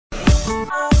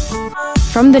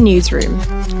From the newsroom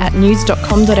at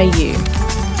news.com.au.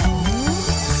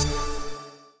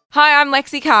 Hi, I'm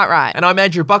Lexi Cartwright. And I'm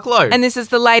Andrew Bucklow. And this is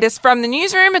the latest from the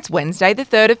newsroom. It's Wednesday, the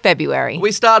 3rd of February.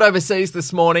 We start overseas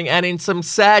this morning, and in some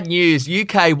sad news,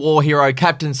 UK war hero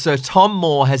Captain Sir Tom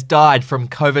Moore has died from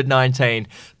COVID-19.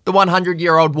 The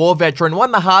 100-year-old war veteran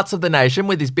won the hearts of the nation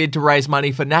with his bid to raise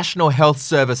money for National Health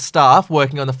Service staff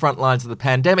working on the front lines of the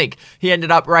pandemic. He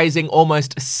ended up raising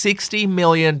almost $60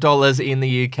 million in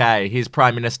the UK. Here's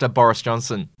Prime Minister Boris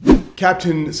Johnson.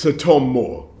 Captain Sir Tom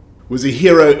Moore was a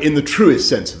hero in the truest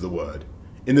sense of the word.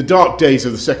 In the dark days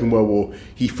of the Second World War,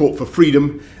 he fought for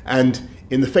freedom, and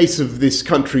in the face of this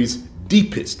country's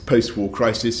deepest post-war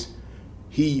crisis,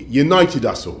 he united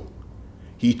us all.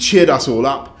 He cheered us all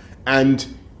up, and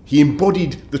he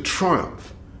embodied the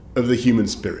triumph of the human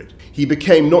spirit. He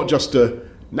became not just a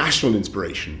national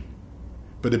inspiration,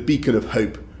 but a beacon of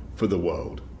hope for the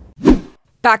world.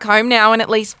 Back home now, and at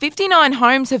least 59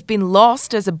 homes have been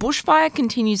lost as a bushfire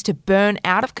continues to burn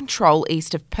out of control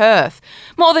east of Perth.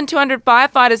 More than 200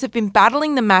 firefighters have been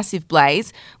battling the massive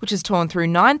blaze, which has torn through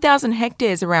 9,000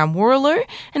 hectares around Wooroloo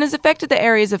and has affected the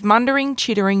areas of Mundering,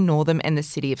 Chittering, Northam and the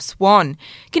city of Swan.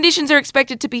 Conditions are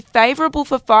expected to be favourable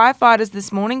for firefighters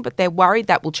this morning, but they're worried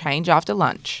that will change after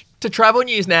lunch. To travel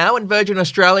news now, and Virgin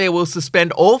Australia will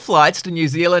suspend all flights to New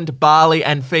Zealand, Bali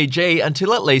and Fiji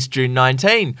until at least June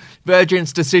 19.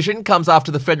 Virgin's decision comes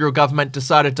after the federal government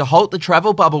decided to halt the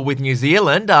travel bubble with New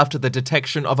Zealand after the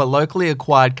detection of a locally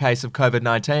acquired case of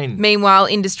COVID-19. Meanwhile,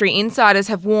 industry insiders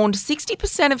have warned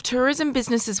 60% of tourism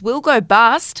businesses will go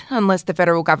bust unless the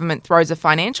federal government throws a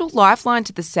financial lifeline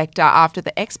to the sector after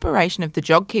the expiration of the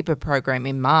JobKeeper program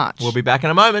in March. We'll be back in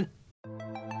a moment.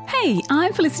 Hey,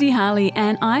 I'm Felicity Harley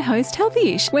and I host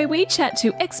Healthyish, where we chat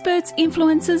to experts,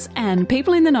 influencers and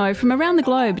people in the know from around the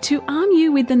globe to arm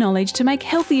you with the knowledge to make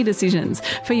healthier decisions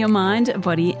for your mind,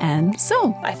 body and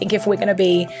soul. I think if we're going to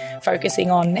be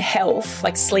focusing on health,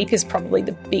 like sleep is probably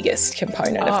the biggest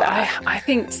component of that. I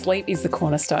think sleep is the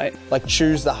cornerstone. Like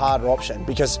choose the harder option,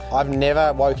 because I've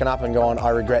never woken up and gone, I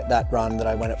regret that run that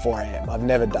I went at 4 a.m. I've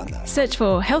never done that. Search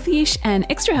for Healthyish and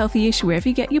Extra Healthyish wherever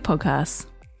you get your podcasts.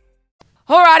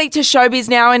 Alrighty, to showbiz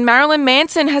now, and Marilyn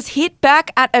Manson has hit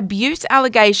back at abuse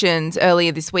allegations.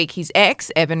 Earlier this week, his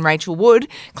ex, Evan Rachel Wood,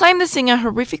 claimed the singer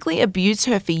horrifically abused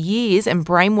her for years and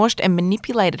brainwashed and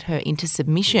manipulated her into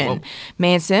submission. Whoa.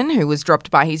 Manson, who was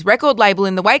dropped by his record label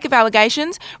in the wake of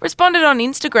allegations, responded on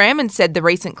Instagram and said the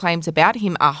recent claims about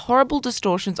him are horrible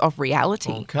distortions of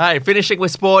reality. Okay, finishing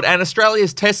with sport, and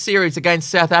Australia's test series against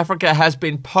South Africa has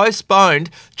been postponed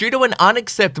due to an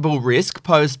unacceptable risk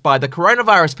posed by the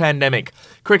coronavirus pandemic.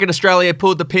 Cricket Australia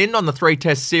pulled the pin on the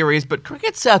 3-test series, but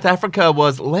Cricket South Africa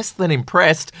was less than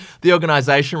impressed. The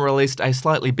organisation released a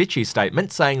slightly bitchy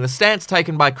statement saying the stance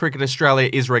taken by Cricket Australia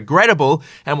is regrettable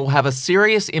and will have a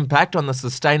serious impact on the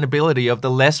sustainability of the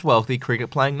less wealthy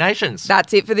cricket-playing nations.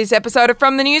 That's it for this episode of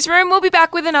From the Newsroom. We'll be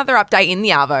back with another update in the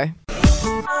Arvo.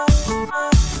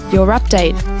 Your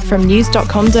update from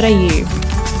news.com.au.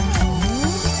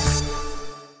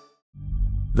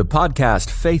 The podcast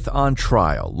Faith on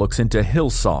Trial looks into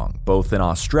Hillsong, both in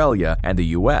Australia and the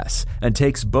US, and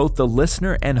takes both the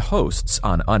listener and hosts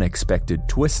on unexpected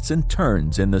twists and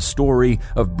turns in the story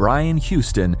of Brian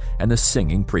Houston and the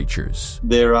Singing Preachers.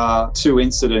 There are 2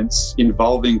 incidents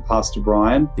involving Pastor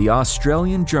Brian. The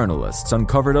Australian journalists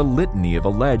uncovered a litany of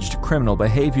alleged criminal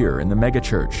behaviour in the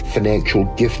megachurch. Financial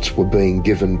gifts were being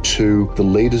given to the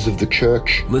leaders of the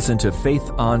church. Listen to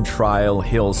Faith on Trial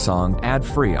Hillsong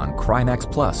ad-free on Crimex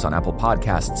Plus on Apple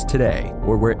Podcasts today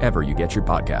or wherever you get your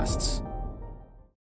podcasts.